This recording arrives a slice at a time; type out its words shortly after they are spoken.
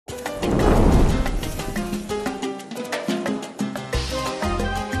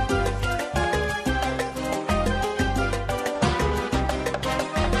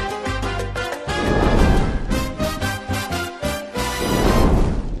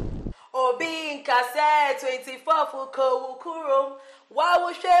Nika said 24 for Kurum. Why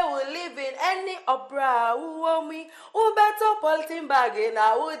would she live in any opera? Who want me? Who better politin bagging?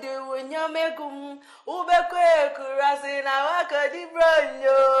 I would do when you make who better kurasi na waka di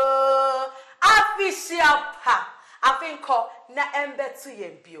bronyo. Afishiapa. I think na embe to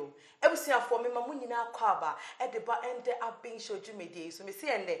yembio. Ebusia for me mamuni na kwaba. Edeba ende abin show jumedi. So me see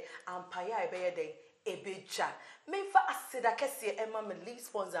ende ampaya ebeye den ebeja. Mefa asida kesi Emma me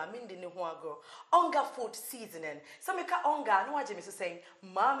sponsor mindi ni huago. ONGA food seasoning. So me ka ONGA no waje me so saying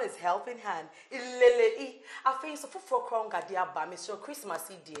Mama's helping hand. Ilele I think so for ONGA dia ba me so Christmas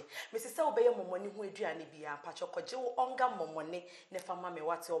day. Me se say obeye momoni hu aduane bia pacho koje wo ONGA momoni ne fa ma me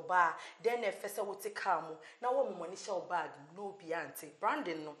wate oba then e fese wo tika mu na wo momoni sha bag no bia ante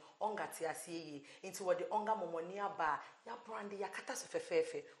branding no ONGA ti asiye into what the ONGA momoni aba ya brand ya kata so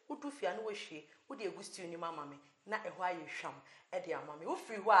fefefe udu fia no we hwe wo de egustu ni mama me na ehwa ye hwam e de amame wo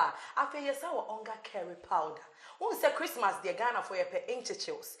free ho a afi yesa wo ONGA curry powder won say Christmas de Ghana for ye pe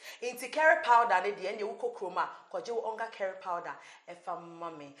inchichils inti curry powder ne de ene wo kokroma koje wo ONGA curry powder e fa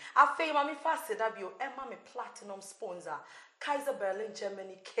mame afi mame fast da bio e mame platinum sponsor Kaiser Berlin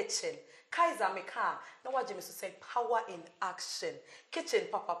Germany kitchen Kaiser meka na waje me so say power in action kitchen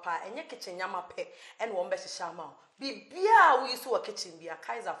papa enye kitchen nyama pe ene wo mbe hihama bibia we so kitchen bia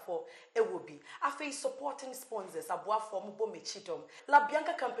Kaiser for ewobi afi supporting sponsors aboa for mo bomechidom La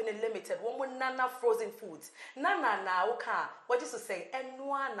Bianca Company Limited wo nana frozen foods nana na wo ka waje so say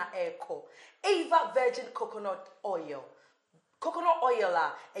enwa na eko Ava virgin coconut oil Coconut oil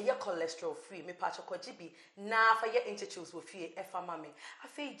eye cholesterol free me pacho kojibi na fa ye introduce wo fie e fa mame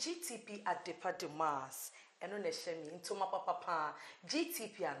afi GTP adepa de Mars eno na hye mi ntoma papa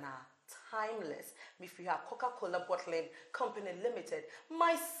GTP ana timeless me free her Coca-Cola bottling company limited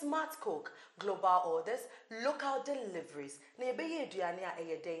my smart coke global orders local deliveries na ebeye aduane a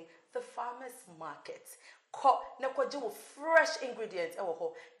eye den the farmers market na kwaje wo fresh ingredients e wo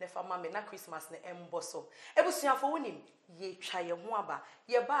ho na fa mame na Christmas na emboso ebusuafo wonim ye twa ye ho aba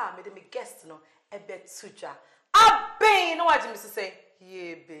ye ba me de me guest no e betuja abin no waje me say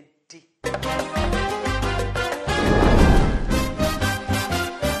ye bedi.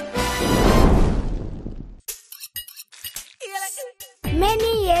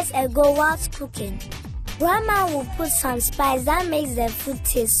 Many years ago whilst cooking, Grandma would put some spice that makes the food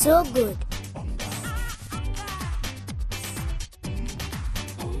taste so good.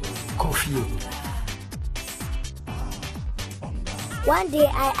 Coffee. One day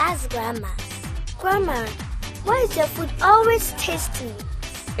I asked Grandma, Grandma, why is your food always tasty?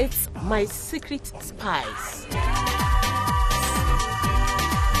 It's my secret spice.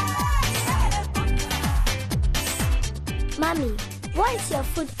 Mommy, why is your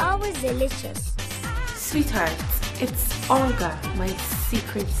food always delicious? Sweetheart, it's ONGA, my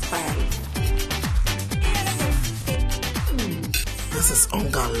secret spice. This is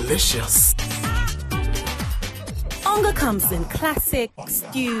ONGA-licious. ONGA comes in classic,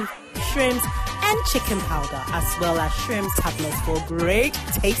 stew, shrimps, and chicken powder, as well as shrimp tablets for great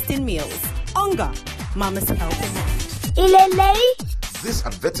tasting meals. ONGA, Mama's helping hand. Ilele? This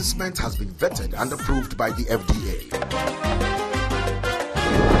advertisement has been vetted and approved by the FDA.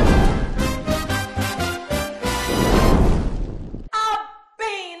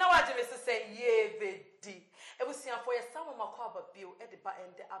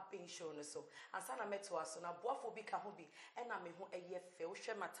 Show no so ansana meto aso na boafo bi ka ho bi ena me ho eye fe wo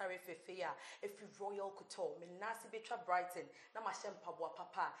hwe matare fefe ya efi Royal Couture me nasi betwa Brighton na ma hye mpaboa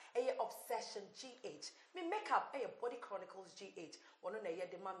papa eye Obsession GH me makeup eye Body Chronicles GH wono na ye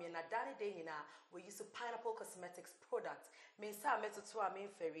de mame na dane de nyina we use Pineapple Cosmetics product me nsa meto to a me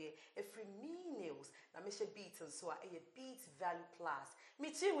ferie efi me nails na me hye beats nso a eye Beats Value Plus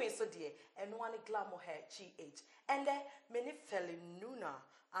me chi we so de eno ane Glamour Hair GH and me ni Feli Nuna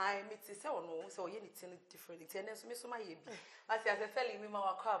I meet say no so you need different and so me so my ye bi as I Feli me ma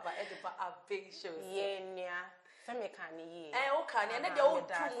wakwa ba edipa abig shows ye nia se me kan ye o kan na de o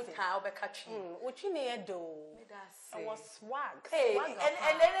tu muta o be ka twi utwi ne ye do I was swag and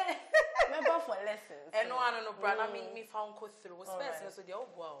member for lessons and no no brother me found go through space so they all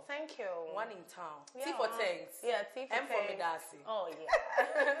wow thank you one in town T for thanks T for and for me dasi oh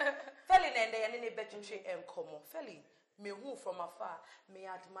yeah Feli na dey ne betwe enkomo Feli me who from afar me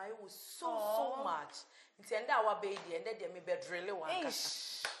admire you so much nti enda awa baby enda de me bedrele wan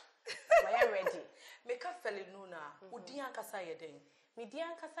kasa why are ready me ka Feli Nuna udi ankasa ye den me di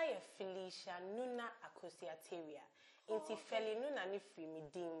ankasa ye Felicia Nuna Akosiateria nti Feli Nuna ni free me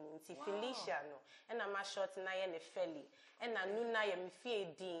din nti Felicia no ena ma short na ye ne Feli ena Nuna ye me fie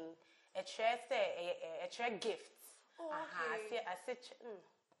din a tre gifts aha I say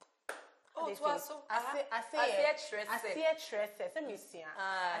Oh, it was so. I see a tress. Let me see.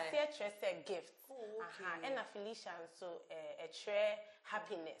 I see a tress gift. Oh, okay. And a Felicia, so a tray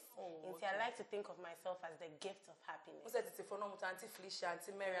happiness. Okay. I like to think of myself as the gift of happiness. What's that? It's for Auntie Felicia,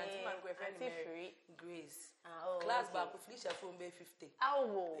 Auntie Mary, Auntie Margaret, Auntie Free, Grace. Class back with Felicia from Bay 50.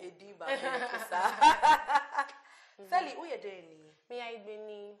 Oh, Edi back. Feli, who you doing? Me, I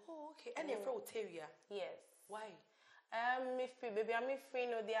been. Oh, okay. And you're from Ontario? Yes. Why? Me free, baby. I'm free.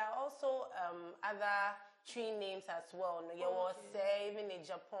 No, there are also other tree names as well. No, you was even in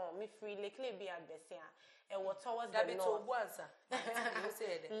Japan. Me free. Lekle be at Bessia. And what towards the north.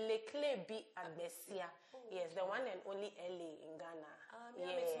 Lekle be at Bessia. Yes, the one and only LA in Ghana.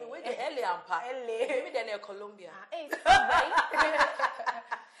 Yeah. Wait, the LA and Pa. LA. Maybe then Colombia.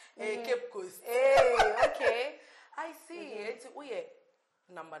 Cape Coast. Okay. I see. It's weird.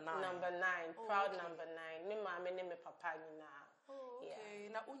 Number 9. Number 9. Proud number 9. Me mama, me papa, you know. Okay.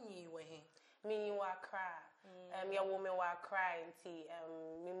 Now, unyi we he. Me wa cry. Ya woman wa cry.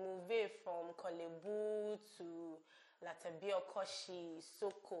 Me move from Kolebu to Latabio Koshi,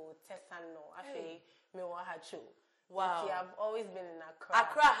 Soko, Tesano. Afe me wa hacho. Wow. I've always been in Accra.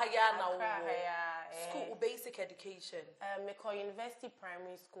 Accra haya na school basic education. Me call University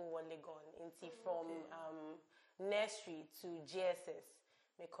Primary School Legon. From nursery to GSS.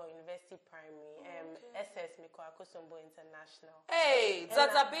 Me call University Primary. SS me call Akosombo International. Hey,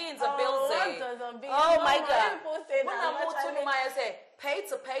 Zaza Beans a building. Oh my God. When I'm to my say,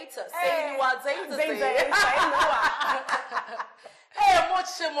 pater. Say you are Zaza. Hey,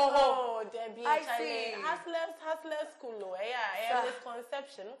 oh, Debbie, I see. Hustler school, yeah,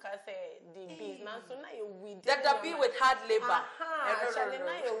 misconception. Cause the bees now, so now you with that be with hard labor. Actually,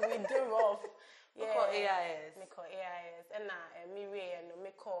 now you with the rough. Yeah, me call AIS. Me call AIS, and now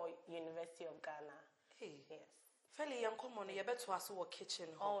me call University of Ghana. Hey, yes. Feli, I'm come on. You better ask our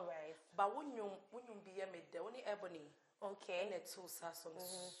kitchen. All right. But when you be a mid, the only ebony. Okay. And it's so sad song,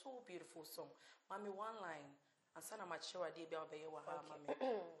 so beautiful song. Mommy, one line. And son, I'm sure I did be mommy.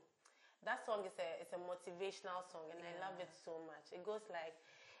 That song is a motivational song, and I love it so much. It goes like,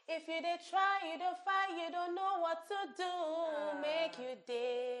 if you dey try, you don't fight, you don't know what to do. Make you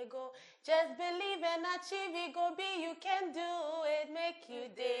day go. Just believe and achieve it. Go be, you can do it. Make you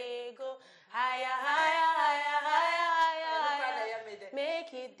day go. Higher.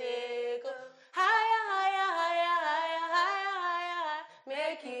 Make it day go. Higher.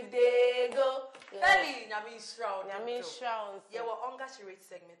 Make it day go. Feli, Nyami Shroud. Yeah, well, ONGA rate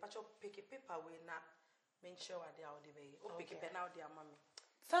segment. But you pick a paper with na. Make sure they are the way. Oh, pick a pen out there, mommy.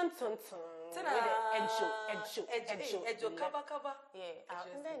 Ton. With the edjo. Cover. Yeah.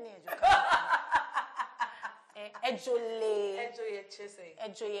 Edjo le.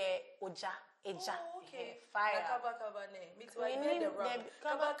 Edjo ye oja. Eja. Okay. Fire. Cover ne. Me too. I need the rub.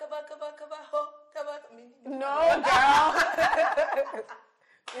 Cover. Cover. No, girl.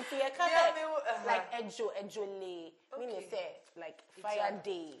 You see, like edjo le. Meaning say like fire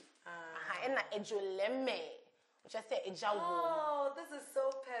day. And na edjo lemme. Which I say eja wo. Oh, this is so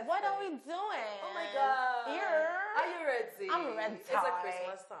perfect. What are we doing? Oh my God. Here. Are you ready? I'm ready. It's a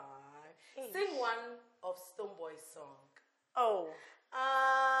Christmas time. Sing one of Stoneboy's song. Oh.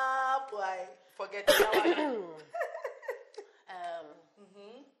 Boy. Forget that one.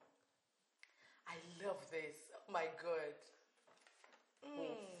 I love this. Oh my God.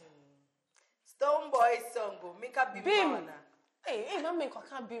 Stoneboy's song. Mika Bim. Hey, no me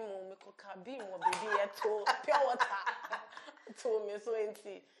koka bimo, baby, to pure water. To me so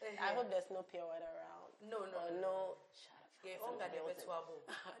empty. I hope there's no pure water around. No. Shut up. Yeah, ONGA the betuabo.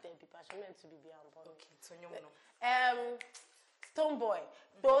 Then people are meant to be beyond. Okay, so you know. Stoneboy.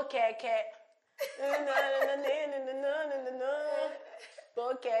 Bo keke. Bo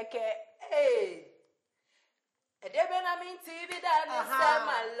keke. Hey. Edebena min TV that is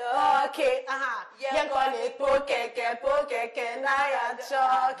my love. Okay, Yen call it pokeke na ya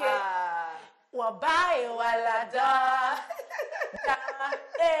choke. Wabai wala da.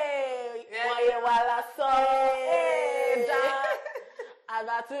 Hey, waye wala so. Da.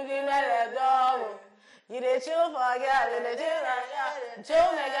 Abatu di mele do. You dey chill for girl, you dey chill. Joe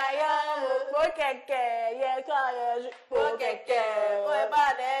mega yam pokeke. Yen call it pokeke. Oe ba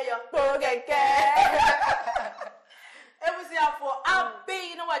de yo pokeke. It was here for Abby.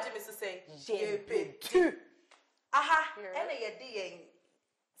 You know what you Mr. say? JP2. Aha. And a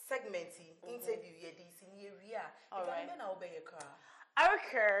segment interview in area. All right.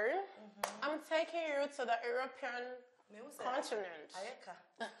 Okay. I'm taking you to the European continent.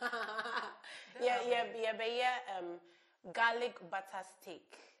 Garlic butter steak.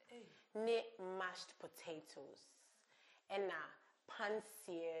 Ne mashed potatoes. And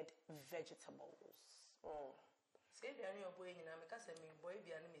pan-seared vegetables. Say the only boy in America, say me boy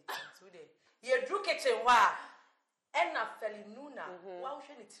be animated today. You drew kitchen wa. And na Feli Nuna. Wow,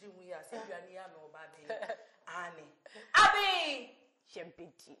 she need 3 years. Say you are no bad. Annie. Abi. Ye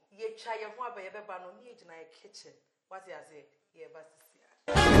bidi. Ye try your one by your no need in a kitchen. What's it say? Ye basi.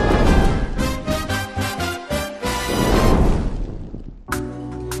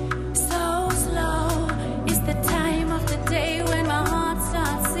 So slow is the time of the day when my heart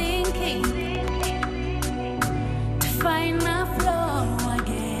starts sinking to find my flow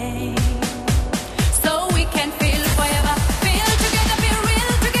again. So we can feel forever, feel together, feel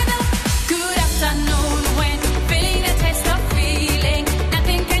real together. Good afternoon when feeling the taste of feeling.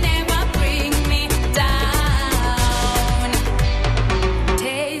 Nothing can ever bring me down.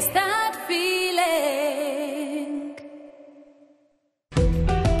 Taste that feeling.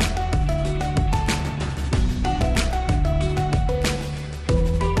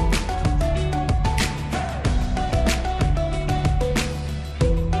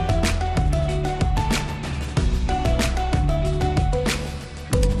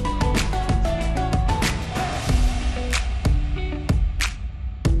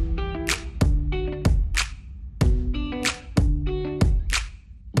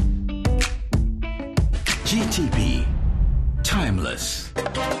 GTP, timeless. No,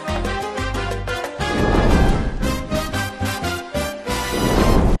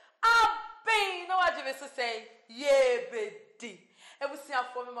 I just say, yeah, bedi. Every single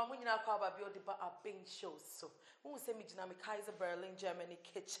for me, my money now call about the Abing show. So, who say me dynamic Kaiser Berlin, Germany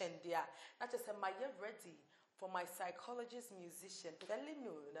kitchen there? Not just my year ready for my psychologist musician, Feli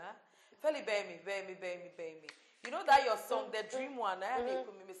Nuna. Feli, baby. You know that your song, the dream one, I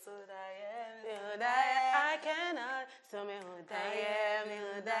cannot. So me who die,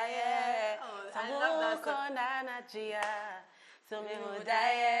 I love that song. So me who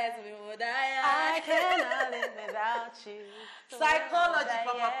die, I cannot live without you. Psychology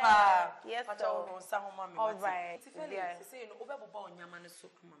for papa. Yes, all right.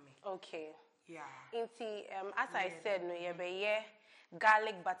 Okay. Yeah. As I said, no,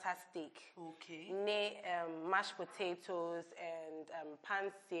 garlic butter steak. Okay. Mashed potatoes and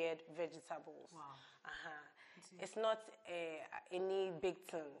pan-seared vegetables. Wow. It's not any big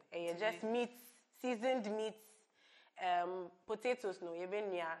thing. Just meat, seasoned meat, potatoes, no,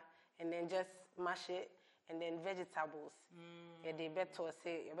 and then just mash it, and then vegetables. They better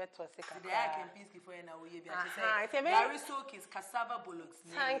say. Today I can peace before you know. Gary soak is cassava bullocks.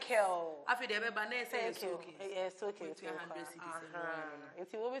 Thank you. After the banana say soak. Soaking. 200 cities.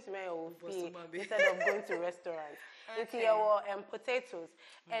 It's always me instead of going to restaurants. It's your potatoes.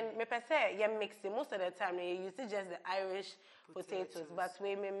 And me per se, you mix it most of the time. You use just the Irish potatoes, but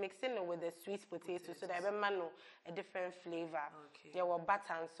we may mix it with the sweet potatoes so that every man know a different flavor. You will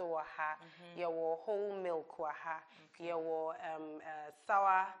butter and so you will whole milk you will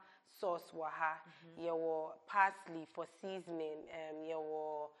sour sauce you will parsley for seasoning, you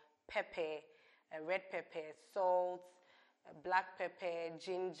will pepper, red pepper, salt, black pepper,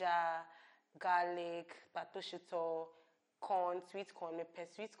 ginger, garlic, patoshito, corn, sweet corn,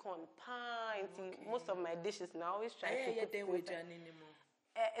 sweet corn, pan. Most of my dishes now always try to put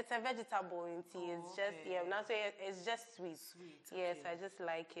it's a vegetable. It's just now so it's just sweet. Yes, I just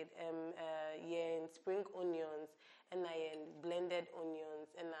like it. And spring onions and blended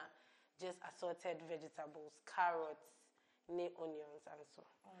onions and just assorted vegetables, carrots, onions and so.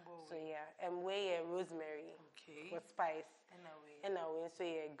 So where rosemary for spice. And so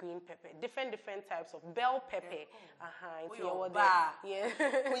green pepper, different types of bell pepper.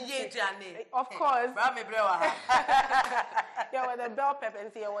 Of course. With the bell pepper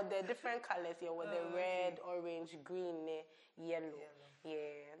and with the different colors. With the red, orange, green, yellow.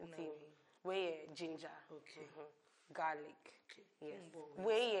 Where ginger, garlic. Yes.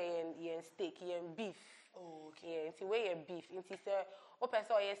 Where steak, beef. Where beef.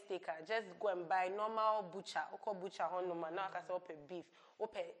 Steak, just go and buy normal butcher. Butcher normal. Now I can say beef.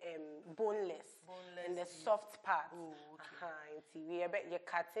 Boneless. And the soft part. We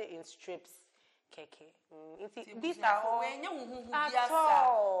cut it in strips. These are all at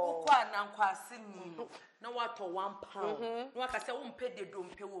all. No what for £1. No, I can say pay the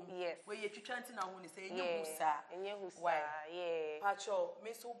don't pay. Yes. Where you chanting now when you say yeah. Pacho,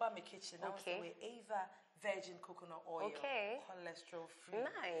 Miss Oba me kitchen. Okay. Ava virgin coconut oil. Okay. Cholesterol free.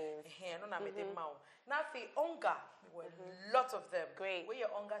 Nice. No, na me dem mau. Now for ONGA, we lots of them. Great. We your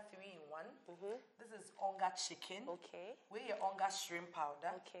ONGA 3-in-1. This is ONGA chicken. Okay. We your ONGA shrimp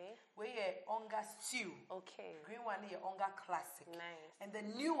powder. Okay. We your ONGA stew. Okay. Green one your ONGA classic. Nice. And the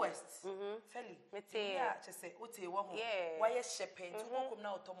newest, Feli. Mete. Yeah, just say ote wa mo. Yeah. Why you shepherd? To come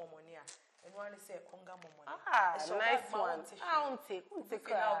na otomo money. And one say ONGA momo. Nice one. I'll take.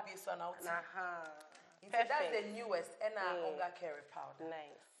 Now be so now. Perfect. That's the newest and ONGA curry powder.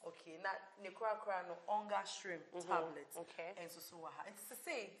 Nice. Okay, now Nikura no ONGA shrimp tablets. Okay. And so waha. It's to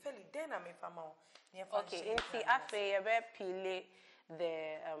say, Feli, then I'm Okay, in afe you be peel the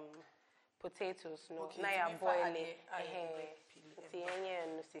potatoes no. Okay, Now you boil it.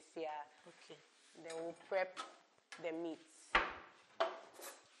 Okay. Then we'll prep the meats.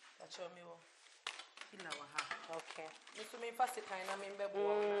 That's your meal. Okay. This will fast kind of member.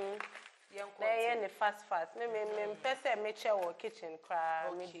 Then fast. Me person me chair kitchen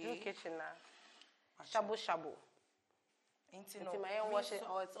cry. Me do kitchen na. Shabu. Into my wash it.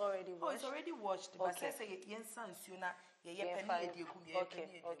 Oh, it's already washed. Oh, it's already washed. But let's say yen sans you na ye penny e di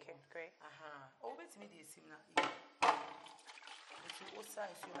Okay, great. Oh, bet me dey sim na. It's o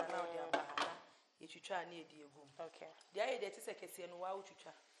sans you na now dey aba. Ye twitwa na e di egum. Okay. Dey aye dey tese kese no wa wo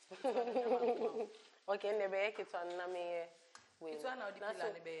twitwa. Okay, ne be kitchen na me we. It's one of the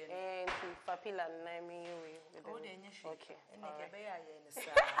pila ne be. And papila na me we. Oh, dey nyeshe. Okay. And ne be ya ye ne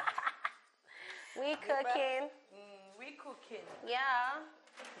sa. We cooking. We cooking. Yeah.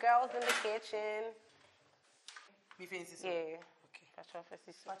 Girls in the kitchen. Me fancy so. Yeah. Okay. Patch off as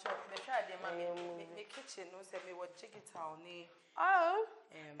this. Patch off. Me try them me kitchen no say me what chicken town ni. Oh.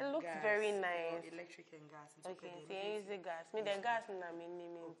 It looks gas, very nice. Electric and gas. Okay, so you use the gas. Me the gas na me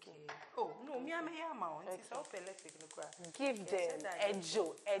name. Okay. Oh, no, me am here ma. It's all electric no cry. Give them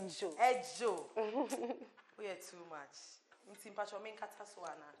edjo. We are too much. Nti patch off me nkata so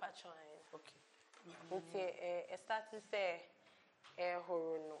ana. Patch on. Okay. Nti start to say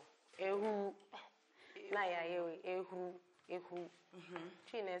horo no. Ehu na ya ehu.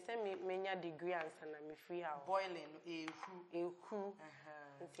 Chine say me nya degree answer na me free house. Boiling ehu.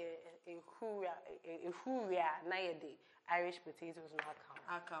 Nti ehu ya na ye the Irish potatoes no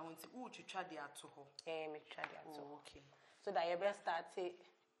account nti u twitwa de ato ho. Me twitwa de ato. Okay. So that you best start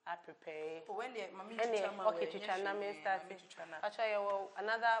I prepare. Oh, when the mommy twitwa na me start. Actually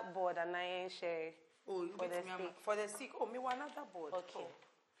another board and I share. Oh, you for the sick. Oh, me want another board. Okay. Oh.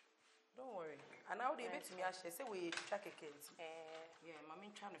 Don't worry. And now they bet me actually say we track a kids. Yeah, mommy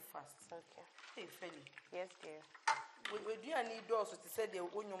trying to fast. Okay. Hey, Feli. Yes, dear. We do need doors to say the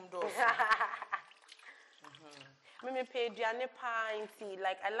onion doors. Me pay Diane pint.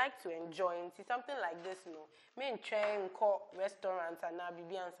 Like I like to enjoy it. Something like this, no. Me in train call restaurants and now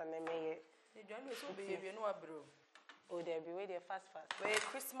bibi and some me. They don't know so behavior no bro. Oh, there be way they fast. Where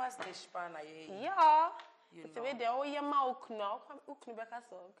Christmas dish pan Yeah. You know. It's oh yeah ma ukno beka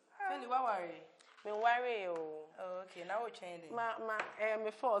song. Feli, what worry? Me worry oh. Okay, now we change it.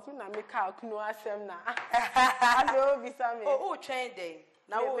 Me force me na me ka ukno asem na. I do be some. Oh, change it.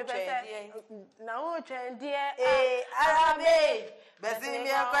 Now we change it. Now we change it. Arabe. Besi mi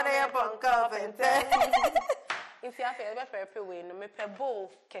akwara ya bonka fente. If you have a prepare way, no me pe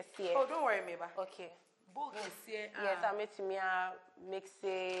bowl kesiye. Oh, don't worry me ba. Okay. Bowl kesiye. Yes, I made me mix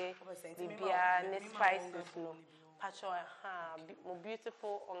it. The spices no. Pacho mo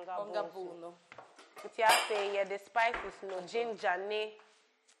beautiful ONGA bowl no. It ya say the spices no ginger ne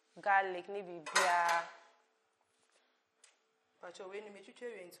garlic ne bibia. Pacho we ni me twitwe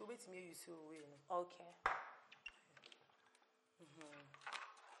we nti obetimi use we no. Okay.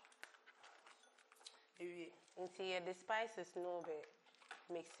 Into the spices no be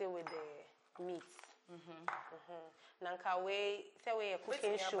mix it with the meats. Nanka we say we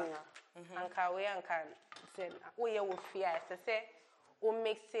cooking show. Nanka we anka say we will fear say we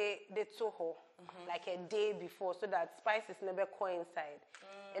mix it the two like a day before so that spices never coincide.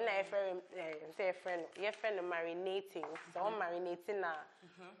 And I say a friend marinating. So I'm marinating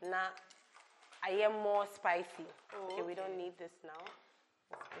na I am more spicy. Okay, we don't need this now.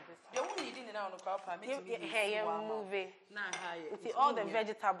 You won't need it now on the crop. Hey, movie. Nah, it's all the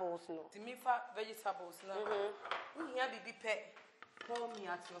vegetables, no. The me vegetables, no. You have be pet. Pour me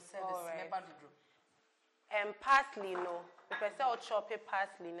at your service. Never do. And parsley, no. The person will chop it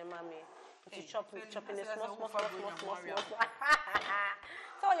parsley, no, mommy. You chopping it small.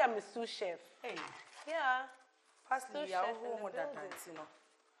 So I'm a sous chef. Hey. Yeah. Parsley, you are more than that, you know.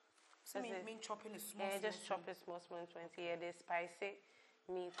 So mean chopping it small. Yeah, just chop it small, 20. Yeah, they spicy.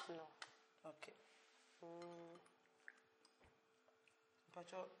 Meat no. Okay.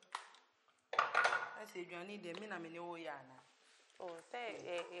 Pacho. I say you need them. Me na me know yana. Oh, say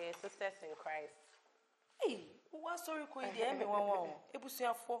sisters in Christ. Hey, what sorry ko ide me wan.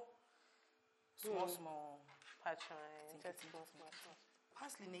 Ebusuafo. Small. Patron. Just small.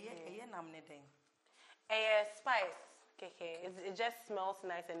 Parsley ne ye nam ne den. Spice. Okay. It just smells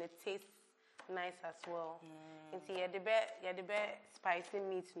nice and it tastes nice as well. Into the best spicy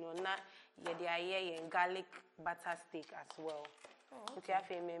meat no na ye garlic butter steak as well. Into have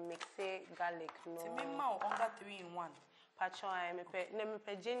me mix garlic no. Ti me ma ONGA 3 in 1. Patron me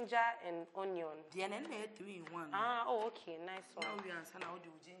pe ginger and onion. The na 3 in 1. Ah, oh okay, nice one. Now we answer now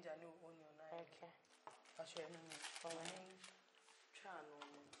do ginger no onion. Okay. Patron no. Try no.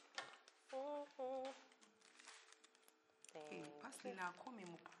 Hey, parsley na come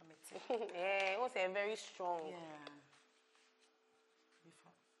mo permit. Yeah, it was very strong. Yeah.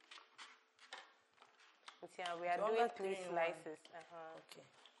 Yeah, we are doing 3 slices. Okay.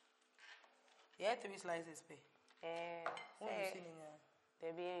 Yeah, 3 slices pay. What you seeing here?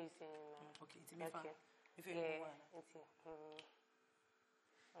 They're being using. Okay, it's me fine. If you want.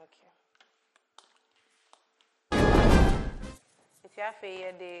 Okay. It's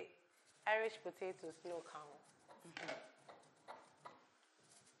here the Irish potatoes no count.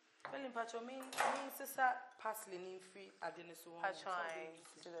 Well, in patch me sister parsley in free adene so on. Patch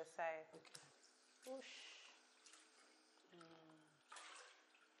to the side. Okay. Whoosh.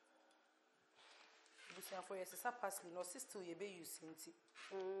 Busia for your sister parsley no sister you be using it.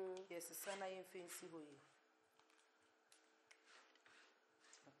 Yes, sister na yen fancy ho ye.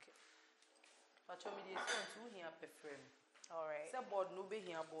 Okay. Patch me dey so to here prefer. All right. Say board no be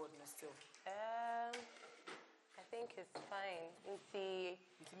here board no still. I think it's fine.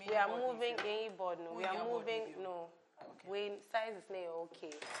 We are moving any board no. We are moving no. When size is not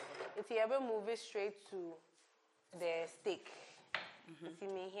okay. It's here we move it straight to the steak. It's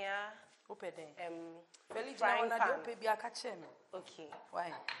me here. Open there. Feli frying pan. Open bi aka che me. Okay.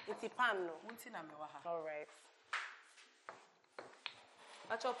 Why? It's a pan no. Munti na me wa ha. All right.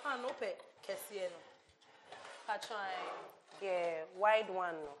 Acho pan open kese no. Patron. Yeah, wide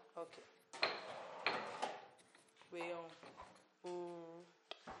one no. Okay. We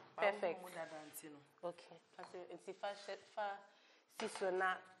perfect. Okay. It's the first season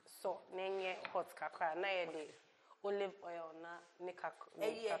so nenye hot kakra na ye de olive oil na ne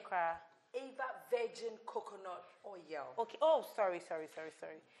kakra. Ava virgin coconut oil. Okay. Oh, sorry.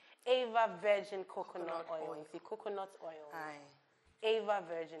 Ava virgin coconut oil. It's the coconut oil. Aye. Ava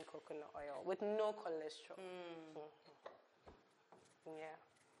virgin coconut oil with no cholesterol. Yeah.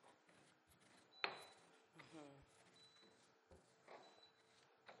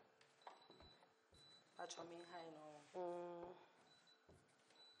 Actually, high no.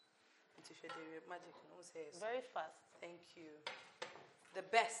 It's magic. No says. Very fast. Thank you. The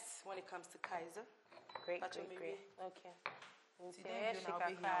best when it comes to Kaiser. Great. Okay. Today she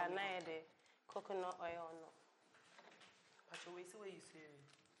coconut oil no. Pacho, we see what you say.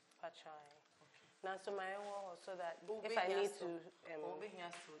 Pacho. Now, so my own so that if I need to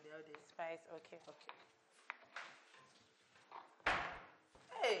spice, okay.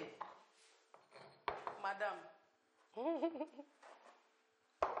 Hey, madam.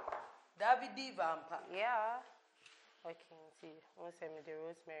 David Vampa. Yeah. Okay, see. Won't send me the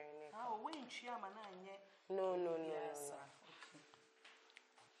rosemary. Oh, when you No. Yes,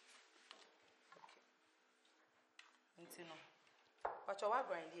 okay. Pacho, what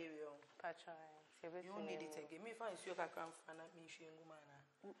grind area? Pacho. You need it again. Me find you can find me showing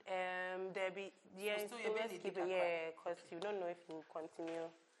there be yes, keep it, yeah, because you don't know if you continue.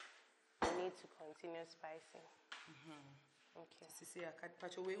 You need to continue spicing. Okay. See, I can't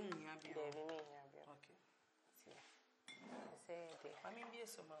patch away. Okay. I mean, be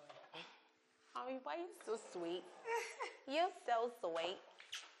so much. Oh, why are you so sweet? You're so sweet.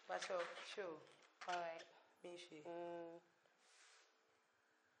 Pacho, sure. All right. Me she.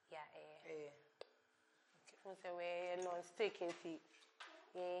 Yeah. Okay. So we're non-stick into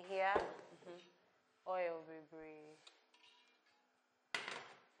here. Oil be.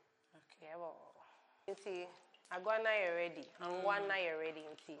 Okay. Yeah, well. See, I got now you're ready. And one now you're ready.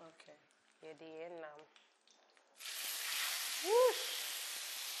 See. Okay. Yeah, the end now. Whoosh.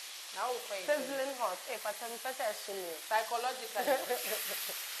 Now we're sizzling hot. Hey, but I'm psychologically.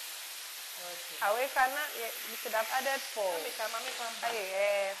 Okay. Away cannot. You should have added 4.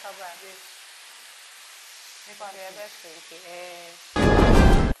 Yeah,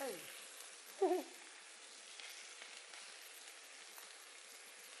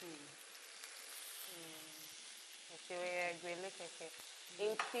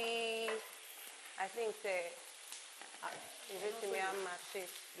 I think If me am mash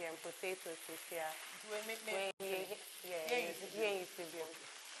yeah potatoes here. When me Yeah, used to be.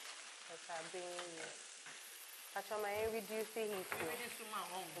 Because I've been actually reduce the heat. reduce to my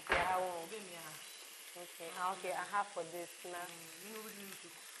own. Okay, how long? Give me a Okay, okay, I have for this now. you know what you do.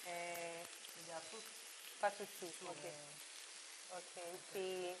 They are put Patutu. Okay. Okay,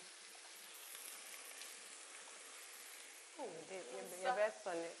 see. Oh, the best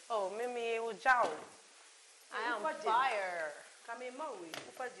on it. Oh, Mimi, Ujao. I am fire. Come in my way.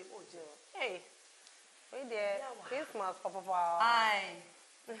 Upaji Ojo. Hey, wait there. Christmas, Papa. Aye.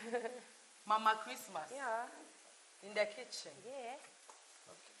 Mama Christmas. Yeah. In the kitchen. Yeah.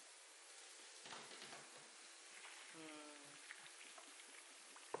 Okay.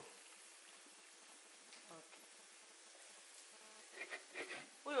 Okay.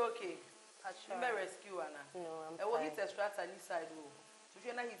 We okay? You may rescue Anna. No, I'm I will fine. hit a strata inside room. If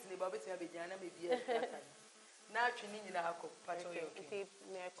you're not hitting the baby, maybe maybe a strata. Now, you need a cup. Okay. Okay.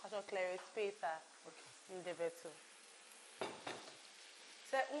 Me a clear space. Okay. In the vessel.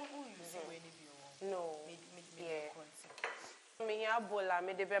 Say, who you see when you No. yeah. Me here bowl.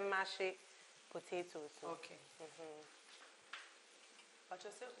 Me de be mash potatoes. Okay. But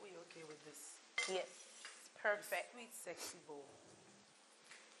you say we okay with this? Yes. Perfect. Sweet, sexy bowl.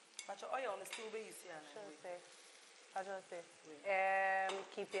 But your oil on the stove, you see, I just say,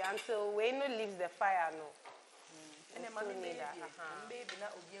 keep it until when it leaves the fire, no. And then, mommy, baby, now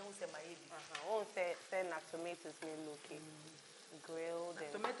again, we say my baby. Won't say that tomatoes may look grilled.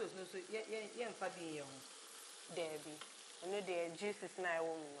 Tomatoes, no, so yeah, and Fabi, Debbie. I know the juice is not a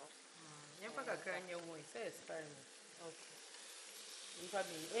woman, no. You have a grand young way, say experiment.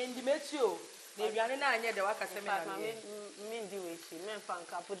 Okay. And the metro, they are not yet the work as a man. Men do it, men fan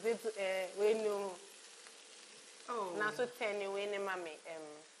cap with it, we know. Oh, now so 10 away, mammy,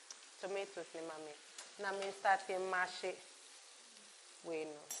 tomatoes, mammy. Now, me starting mash it. We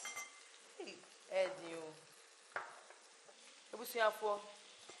know. Ed, you. It was here for.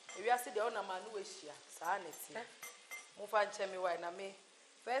 If you are sitting on a man who is here, sanity. Move and tell me why. Now, me.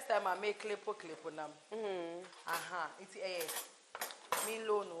 First time I make clip on them. It's a. Me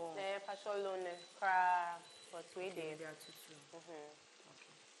loan, no. Passion loan, crab, but we did. They are too. Okay.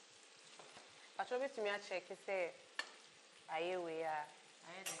 I told me to check. He said, we are.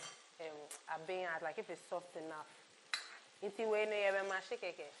 I've been at like if it's soft enough. It's when you have a mash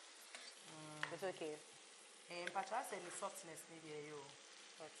cake. It's okay. And Patra said the softness maybe you.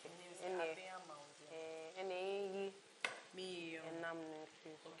 Okay. And me and nam.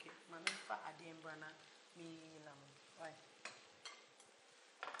 Okay. Mammy fa adembrana me nam. Why?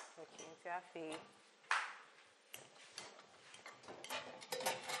 Okay. It's a fee.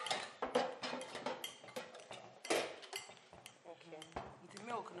 Okay. It's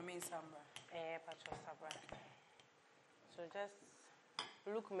milk no mean sambra. Patcho sabra. So just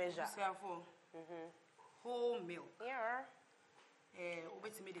look measure. Whole milk. Yeah.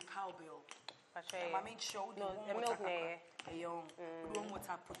 Wait to me the cow milk. Patcho. I make sure the milk ne. Young. Room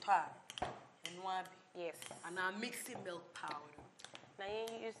water putar and wabi. Yes. And I'm mixing milk powder. Now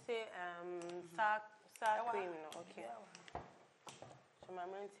you say sour cream no. Okay. So my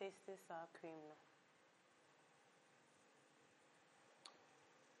man taste this sour cream no.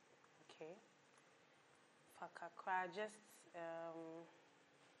 Okay. Kakra just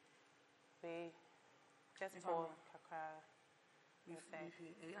for kakra.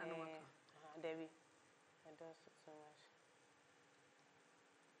 Debbie, I don't so much.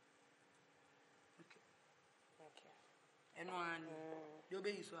 Okay. And one, you'll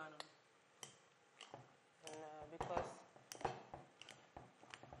be so because.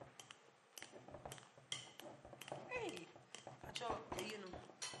 Hey, Pacho, you know.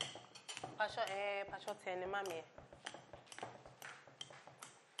 Pacho 10, mammy.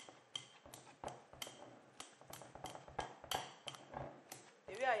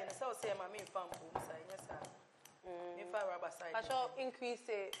 If you are in the south, say, my main farm, yes, sir. If I rubber side, Pacho increase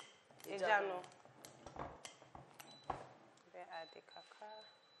it. Ejano. There are the kaka.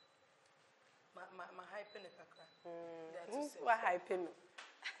 My hyping the kaka. What hyping?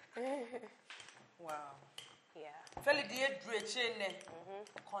 Wow. Yeah. Feli the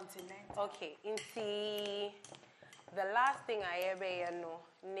continent. Okay, into the last thing I ever know,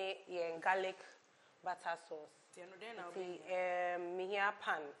 garlic butter sauce. Me here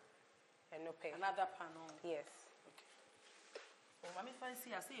pan. Another pan on. Yes. Oh, mommy fancy,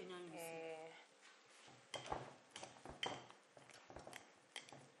 I say young. Yes.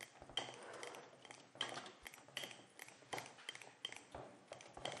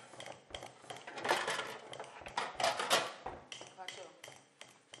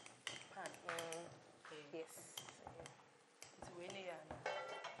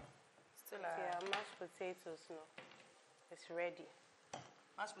 potatoes no. It's ready.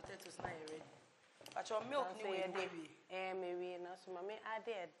 Mashed potatoes now ready. But your milk So need yeah, maybe. maybe now so mommy add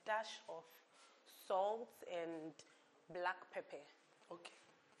a dash of salt and black pepper. Okay.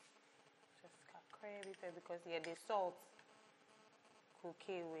 Just crazy pepper because yeah, the salt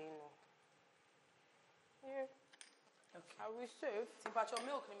cookie we know. Yeah. Okay. Are we safe? See, but your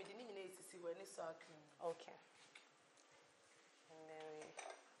milk need to see when it's sour cream. Okay. And then we.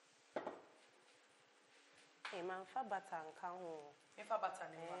 Hey, man, for butter and cow. If I butter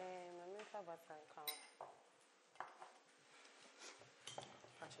and Man, for butter and cow.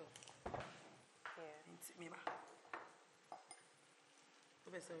 Pacho. Yeah. Me ba.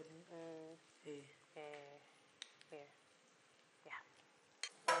 Professor. Hey. Yeah. Yeah.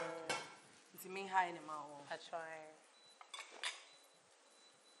 It's me high in the mouth. I try.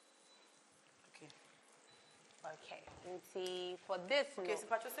 Okay. And see for this. Okay, so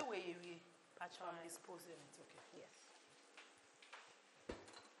Pacho say where you Pacho. I'm disposing it. Okay. Yes.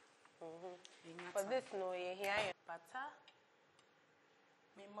 For this, no, you hear butter.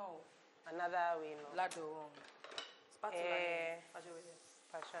 Me mouth. Another way, no. Lado wrong. Spatula. Pacho with it.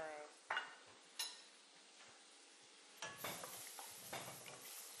 Pacho.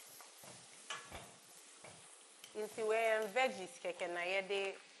 You see, we're veggies, keke na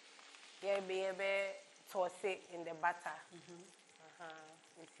yede, yebe toss it in the butter.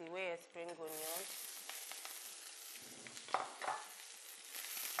 You see, we're spring onion.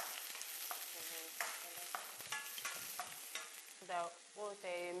 That was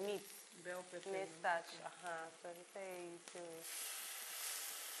a meat. Bell pepper. Meat starch. So you say you do.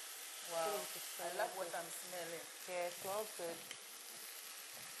 Wow. I love what I'm smelling. Yeah, it smells good.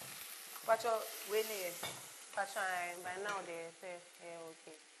 Pacho, when you Pacho, by now they say, yeah,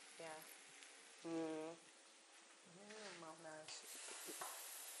 okay. Yeah.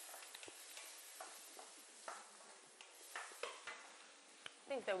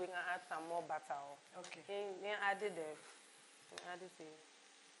 I think that we can add some more butter. Okay. Then added it.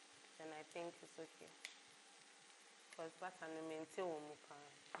 And I think it's okay. Because butter no maintain umuka.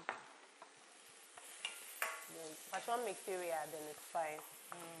 Then Pacho mix it, then it's fine.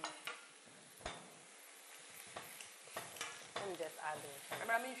 Let me just add it.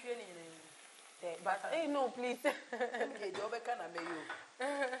 I'm feeling But hey, no, please.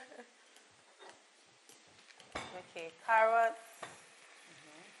 Okay, carrots.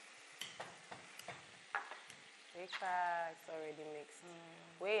 It's already mixed.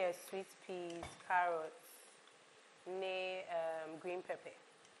 Where sweet peas, carrots, green pepper.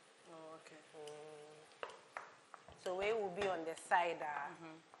 Oh, okay. So we will be on the side.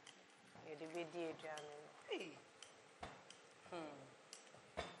 The video Hey.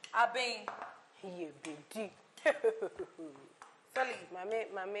 Abing. Here, baby. Feli. My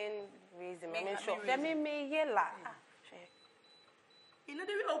main reason, my main happy shop. reason. Let me yella. You know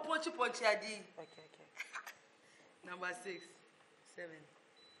the way I'll punch adi. Okay. Number 6, 7,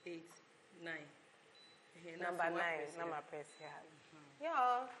 8, 9. Number 9. Number press here.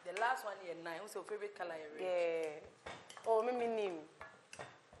 Yeah. The last one here 9. What's your favorite color? Yeah. Oh, me name.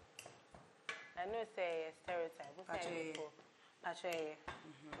 I know it's a stereotype. What's that for? Pache.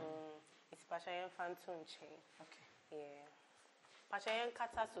 It's Pache Phantom chain. Okay. Yeah. Pache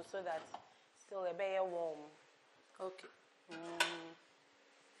kata so that still a bit warm. Okay.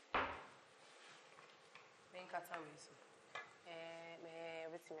 Main kata way so.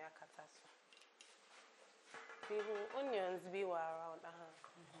 Everything I kata so. People onions be around.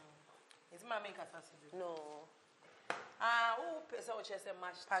 Is my main kata so? No. Oh, pesa o chese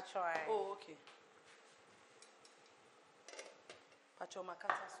mashed. Pacho. Oh, okay. Pacho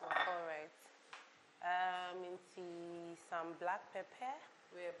makata so. All right. Into some black pepper.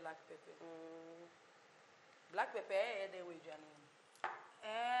 Where black pepper? Black pepper, then we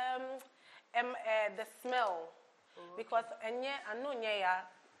the smell. Because I know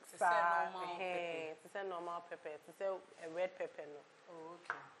it's a normal pepper. It's a red pepper. No. Oh,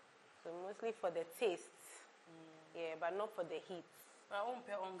 okay. So mostly for the taste. Yeah, but not for the heat. I won't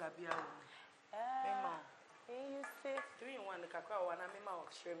pay ONGA beer. You say 3 in 1 the kakao and I'm in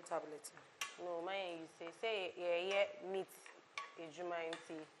shrimp tablet. no, my you say yeah meat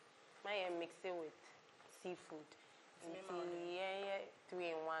tea. My mix it with seafood. Yeah 3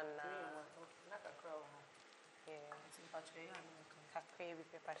 in 1 now. Not kakao. Yeah. Pacho Kakre with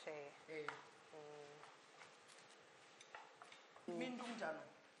pepper share. Mindum jano.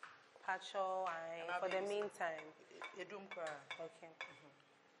 Pacho for the meantime. Okay.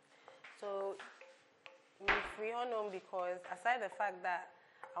 So me free on because aside the fact that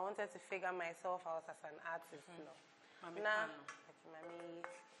I wanted to figure myself out as an artist, no. Now, mommy,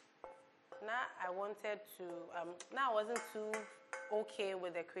 Now I wanted to, now I wasn't too okay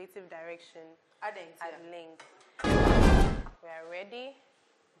with the creative direction at Link. We are ready.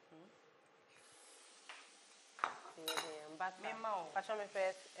 But me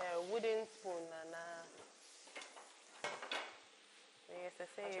first, wooden spoon and yes, I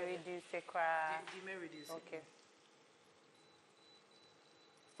say you reduce the crack. You may reduce. Okay.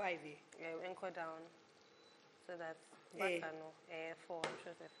 5. Yeah, anchor down so that butter no 4.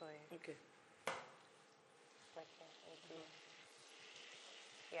 Choose a 4. Okay. Okay. Okay.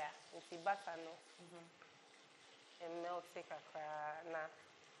 Yeah, it's butter no. And melt take a crack na.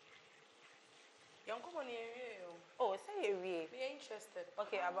 Oh, say you really. Be interested.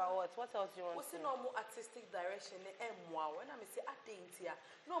 Okay, about what? What else do you want? What's the normal artistic direction? When I say at the India,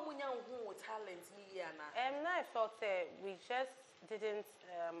 no one who talent me now I felt we just didn't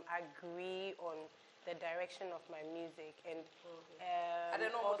agree on the direction of my music and I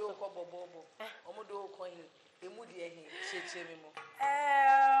don't know also bobo.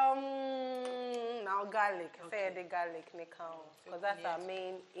 Now garlic. Say the garlic because that's our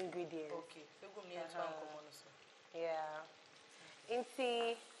main ingredient. Okay. Yeah.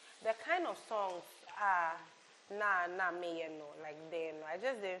 Into the kind of songs me like then I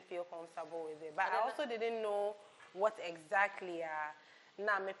just didn't feel comfortable with it. But I also didn't know what exactly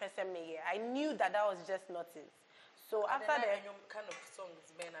me person me. I knew that was just not it. So after the kind of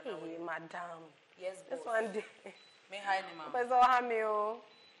songs madam. Yes, this one day. Me hi ni mama. Peso hamio.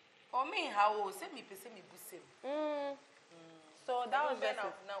 Oh me how say me busim. So that was just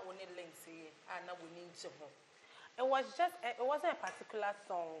now only links here and now we need to. It wasn't a particular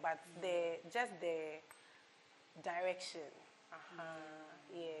song, but the direction.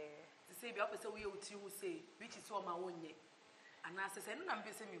 Yeah. To say be up say we say which is all my own ye. And I say no am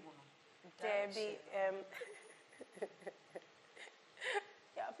be say me go no. Debbie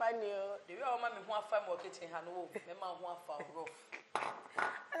yeah, funny. The way mama me ho afa mo kitchen ha no me ma ho afa rough.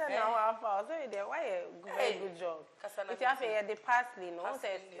 I don't know how far. So there, why a very good job. If you have the parsley, no,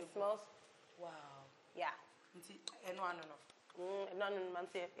 it smells. Wow. Yeah. No. No, man,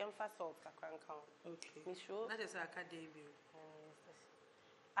 say fast salt can count. Okay. Me sure. That is a academy.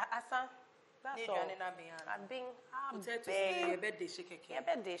 Asa. That's all. I've been. Your birthday shake. Your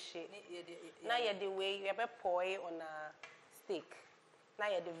birthday shake. Now you're the way you have a poi on a steak. Now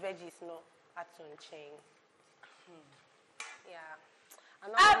you're the veggies no at on chain. Yeah.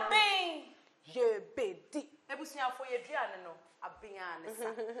 Abin ye bedi ebusia for ye duane no abin anesa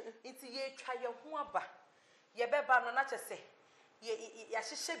nti ye twa ye ho aba ye beba no na kyese ye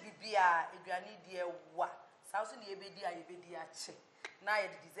hyehye bibia eduane die wa saa so ne ye bedi a ye bedi a che na ye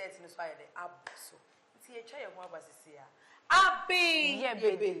dessert no so aye de abuso nti ye twa ye ho aba sisia abin ye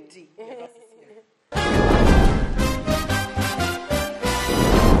bedi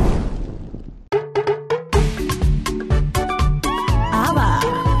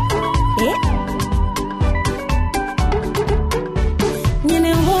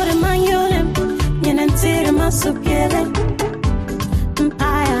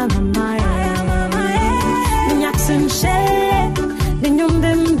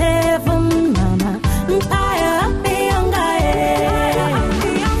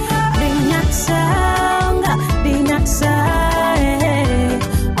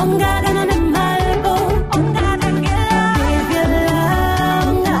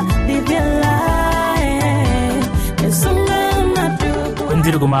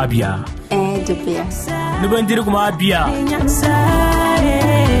Abia. Nubandiru kuma Abia.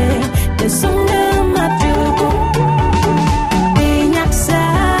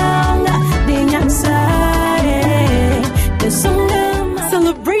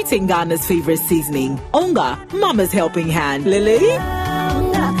 Celebrating Ghana's favorite seasoning, ONGA, Mama's helping hand. Lily?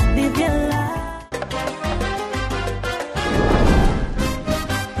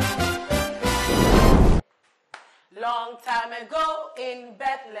 Long time ago in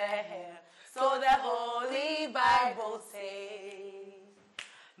Bethlehem, so the Holy Bible says,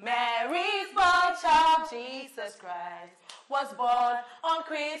 Mary's born child, Jesus Christ, was born on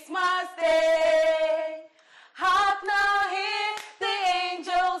Christmas Day. Hark now, hear the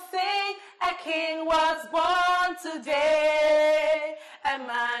angels sing, a king was born today. A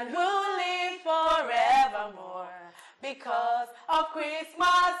man who live forevermore because of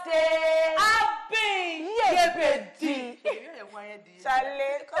Christmas Day. Happy, yeah, ready.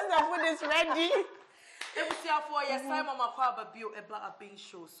 Charlie, because the food is ready. Let me see how far your Simon Makwaba built about being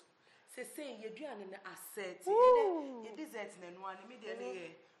shows. Say you do an asset. You dessert and one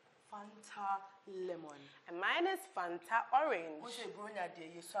immediately Fanta lemon. And mine is Fanta orange. What's a brownie dear,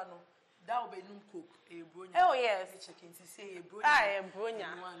 you son? That will be no cook. A bronya. Oh yes. Chicken to say a bronya. Ah, a bronya.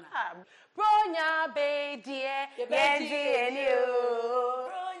 Ah, bronya baby, yeah, and you.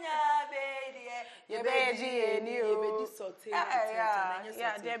 Bronya baby, yeah, baby and you.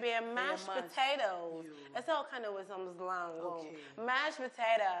 Yeah, there be a mashed potatoes. That's all kind of wisdom's long. Okay. Mashed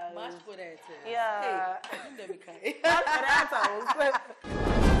potatoes. Mashed potatoes. Yeah. Hey, mashed potatoes.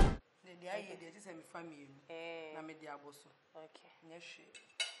 The idea is a family. Na me dia boso. Okay. Nyehwe.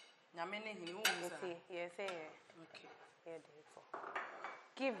 Nyame ne hini wo see. Yes, yeah. Okay. Yeah, there.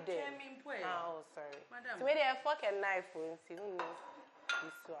 Give them. Oh, sorry. Madam. So where they fork and knife for see who knows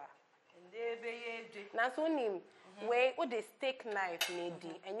this one. And they be na so nim where with the steak knife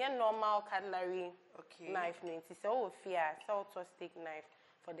maybe and your normal cutlery knife nti so fear so to steak knife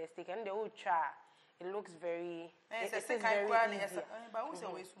for the steak and the whole try. It looks very it's very easy. But who say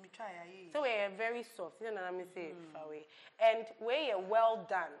we try so we're very soft, you know what I mean say away. And where you're well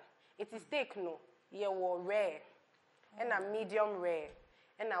done. It is steak no, you're rare and a medium rare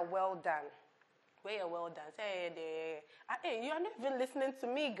and a well done. Where you're well done. Say hey, you're not even listening to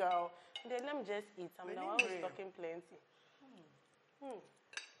me, girl. Then let me just eat. I'm the one who's talking plenty.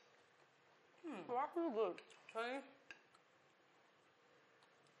 That's really good. Sorry.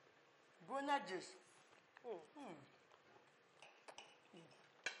 Bronya juice.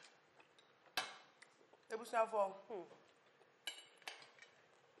 Ebusa for.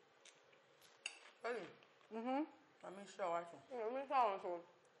 Feli. I'm sure watching. I'm sure.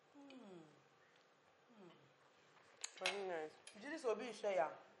 Very nice. Did this obi share ya?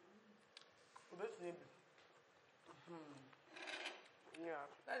 Obi to yeah.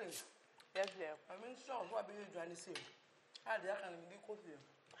 Feli. Yes, yeah. I'm sure what be you trying to say. I can be coffee.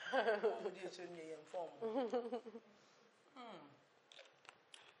 I'm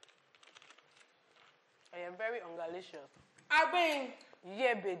I am very ungalicious. I been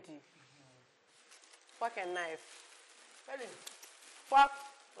yeah, Betty. Fork and knife. Feli. Fork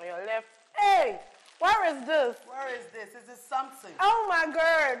on your left. Hey, where is this? Where is this? Is this something? Oh my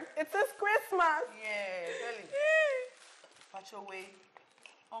God! It says Christmas. Yeah, Feli. Patch away.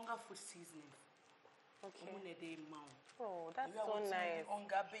 ONGA food seasoning. Okay. Oh, that's so nice.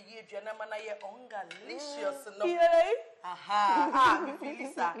 ONGA be ye janamana ye ONGA licious no. Aha.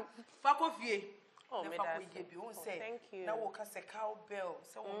 Felisa. Fakofie. Oh, thank you. Now we can say cowbell.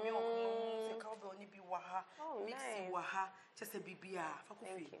 So we say cowbell ni bi waha. Oh, mixi waha. Just a bibia.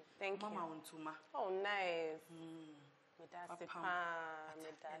 Thank you. Thank you. Mama untuma. Oh, nice.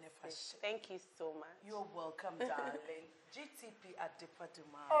 Thank you so much. You're welcome, darling. GTP at the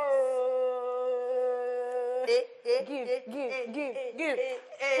Paduma. Oh. Give.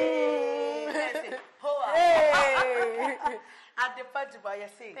 At the Paduma, you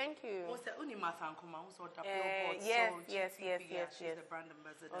say. Thank you. Yes. She's the brand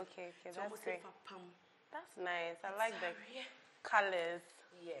ambassador. Okay, that's great. That's nice. I like the colors.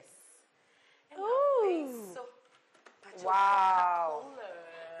 Yes. Ooh. Wow.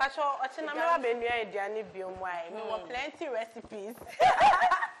 Pacho, plenty recipes.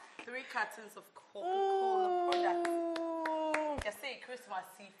 3 cartons of Coca-Cola products. Just say Christmas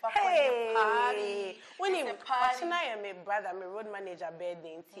Eve. Hey, party. When you I am my brother, my road manager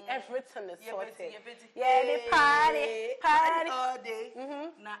birthday, everything is sorted. Yeah, the party all day.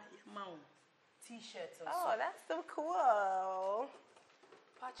 Nah, mount T-shirts. Oh, that's so cool.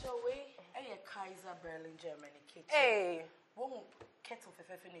 Pacho way, Kaiser Berlin, Germany kitchen. Hey, one kettle for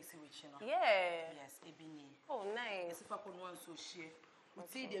finish which you know. Yeah. Yes, ebini. Oh, nice. If I could want to share. We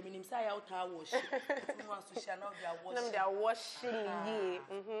see them in inside out our wash. We want to share now they are washing. They are washing.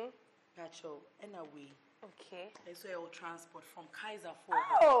 Pacho, anyway. Okay. And so your transport from Kaiser for.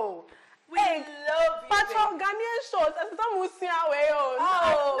 Oh. We love you. Pacho, Ghanaian shows. As some will see our way on.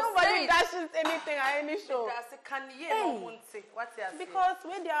 Oh, nobody dashes anything at any show. That's a candy. What's that? Because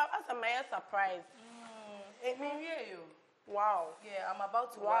when they are, as a Maya surprise. It may hear you. Wow. Yeah, I'm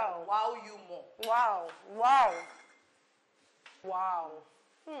about to wow you more. Wow.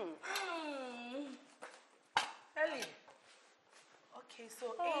 Feli. Okay,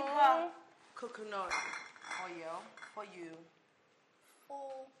 so Ava coconut oil for you.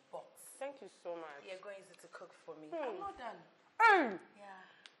 4 box. Thank you so much. You're going to cook for me. I'm not done. Yeah.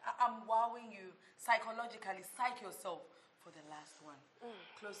 I'm wowing you psychologically. Psych yourself for the last one.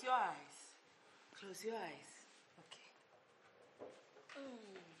 Close your eyes. Close your eyes. Okay.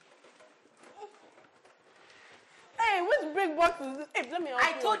 Hey, which big box is this? Hey, let me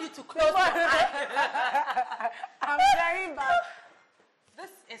I told you to close your eyes. I'm very bad.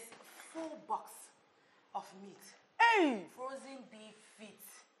 This is 4 box of meat. Hey! Frozen beef feet.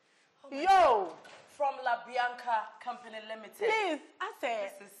 Yo! From La Bianca Company Limited. Please, I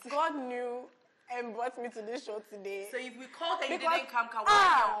said, God knew and brought me to this show today. So if we called and you didn't come,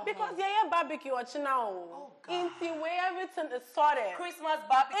 because yeah, barbecue or now. Oh, God. In the way everything is sorted. Christmas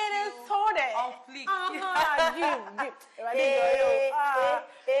barbecue. It is sorted. On fleek. Give.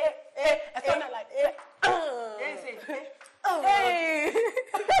 It's not like, hey.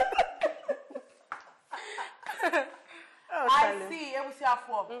 I see. It was your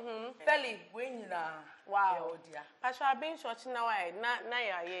fault. Feli, when you know. Wow. Pastor, I've been short now. Na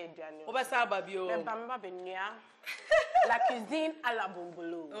ya Daniel. Obasa babio. Bamba benya. La cuisine à la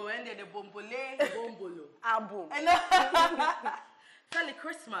bombolo. Oh, and the bombole, bombolo. Album. Feli,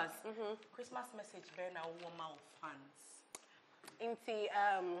 Christmas. Christmas message bear now woman fans. Inti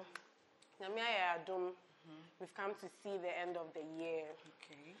Namia Adum. We've come to see the end of the year.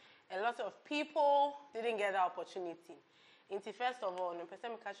 Okay. A lot of people didn't get the opportunity. Inti first of all, no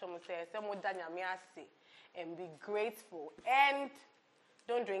person catch on say and be grateful and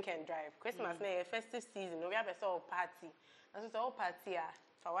don't drink and drive. Christmas na festive season. We have a sort of party. And so all party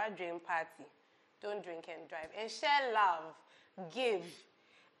for our dream party. Don't drink and drive and share love, give,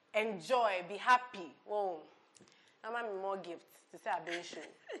 enjoy, be happy. Whoa, I'm having more gifts to say I've been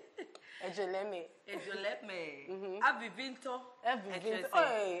shown. Ejoleme. Avivinto.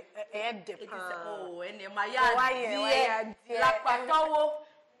 Oh, and my yard.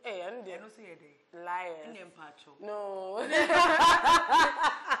 Hey, and they don't say liar. No.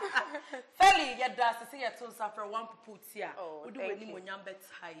 Feli, you to see your tools after one put here. Oh, we do any more number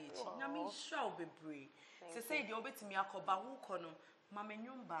tired. Yami shall be brave. To say the obit me a coba who cono, Mamma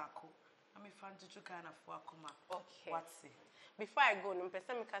Nyumbako. I'm a fan to kind of Wakuma. Okay. What's it? Before I go,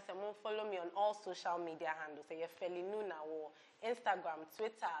 follow me on all social media handles. Say Feli Nuna or Instagram,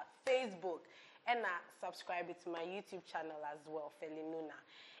 Twitter, Facebook, and subscribe to my YouTube channel as well, Feli Nuna.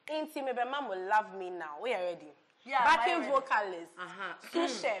 Inti maybe mom will love me now. We are ready. Yeah. Backing vocalist.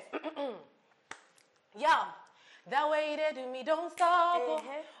 Sous chef. Yeah. That way they do me, don't stop. Oh,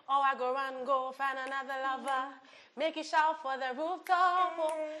 I go run, go find another lover. Make you shout for the rooftop.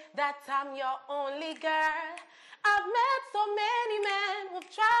 That I'm your only girl. I've met so many men who've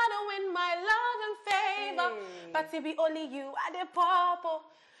tried to win my love and favor. But it be only you at the purple.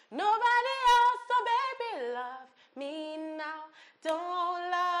 Nobody else, so baby, love me now. Don't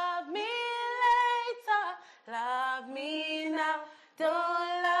love me later. Love me now.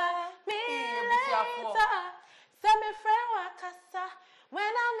 Don't love me later. Send me friend wakasa. When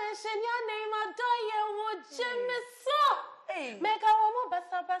I mention your name, I do you would Jimmy so. Make a woman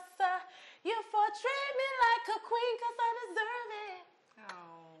basa basa. You treat me like a queen cause I deserve it.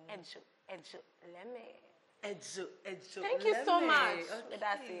 Oh. Edju, let me. Edju. Thank you so much. Okay.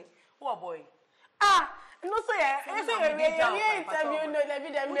 That's it. Oh boy. No, so yeah. If you interview, no, let me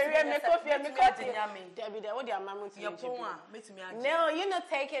no, you're not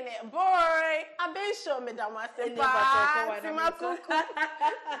taking it. Boy, I've been sure, Madam. I said, bye.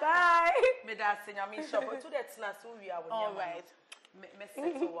 All right.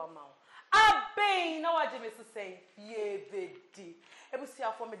 Now I just say, yeah, baby.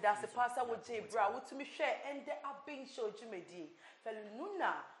 Ebusia for me that's the pastor with J Bra, what to me share, and the Abing show Jimmy Feli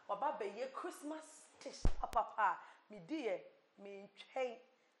Nuna, Wababe ye Christmas tish, papa, me dear, me chain,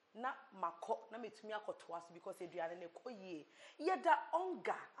 na mako, na me to me twice because Adriana ne koye. Yeda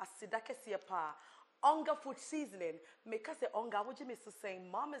ONGA, as Sidaka pa. ONGA food seasoning, make us say ONGA, what you miss to say,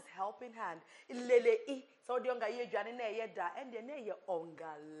 Mom is helping hand. Lele e, so the ONGA ye Janine yeda, and the ne ye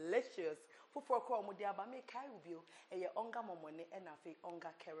ONGA licious. For call Mudiaba, make carry review, and ye ONGA momone, and a fe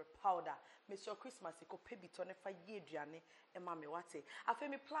ONGA carrot powder. Mr. Christmas, you could pay bitone for ye, Gianni, and Mammy Wate. I feel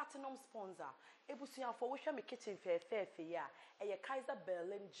me platinum sponsor. Ebusian for which me kitchen fair, ya, and ye Kaiser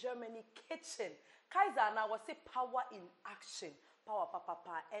Berlin, Germany kitchen. Kaiser now was say power in action. Power papa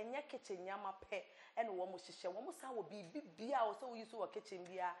and your kitchen yama pe and one was share one will be beer also use to a kitchen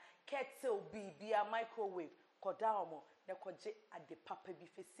beer kettle be microwave kodamo nekoje at the papa be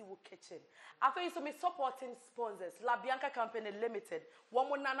festival kitchen. After you so me supporting sponsors La Bianca Company Limited, one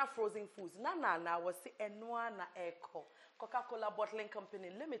more Nana Frozen Foods, Nana was say Nuna Echo, Coca-Cola Bottling Company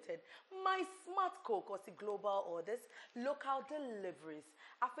Limited, My Smart Coke was the global orders, local deliveries.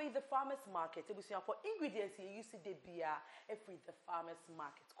 After the farmers market, it was for ingredients you use the beer every the farmers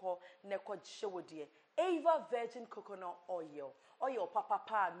market called Neko Shewodie, Ava Virgin Coconut Oil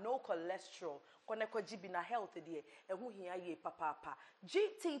papa no cholesterol, Koneko Jibina healthy dear, and who here ye papa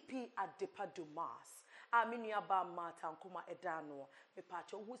GTP at Depa Dumas. Aminia ba mata nkuma edano me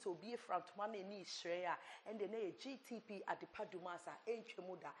pacho who so be from tomane ni shreya and the GTP at Depa Dumasa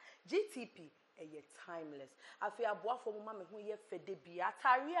entwemuda GTP timeless. Afi aboafo mo ma me ho ye fede bia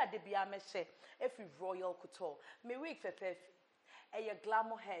atare a de bia me hye efi Royal Couture. Me week fefe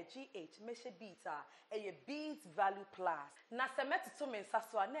glamour hair GH me hye beats beats value plus. Na se metoto me nsa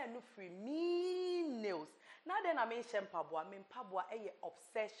so na enu free me nails. Na den na me hye mpaboa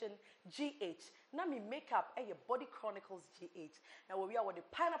obsession GH. Na me makeup body chronicles GH. Na we are with the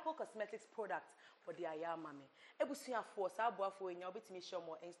pineapple cosmetics products for the ayama me. Ebusuafo sa aboafo enya obetimi share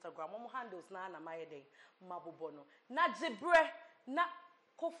mo Instagram mo handles na maye dey mabobono. Na jebre na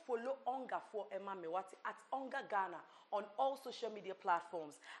go follow ONGA for Emma Mewati at ONGA Ghana on all social media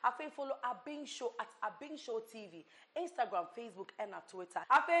platforms. Afe follow Abing Show at Abing Show TV, Instagram, Facebook, and at Twitter.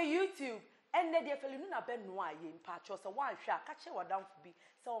 Afe YouTube. And then Feli Nuna ben noa ye mpacho so wan hwa ka che wadam fu bi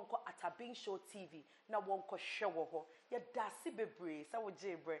se wonko Atabing Show TV na wonko hwe wo ho ye dase bebre se wo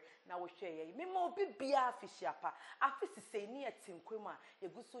jebre na wo hwe ye me ma obi bia afihyiapa afisi se ni etinkwem a ye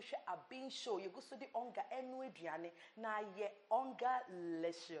guso hwe Abing Show ye guso di ONGA enu aduane na ye ONGA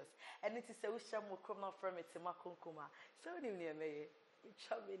licious and it is se wo hwe mo krom from etima konkoma so ni me ye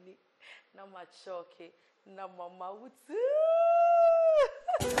chabeni na ma choke na mama wutu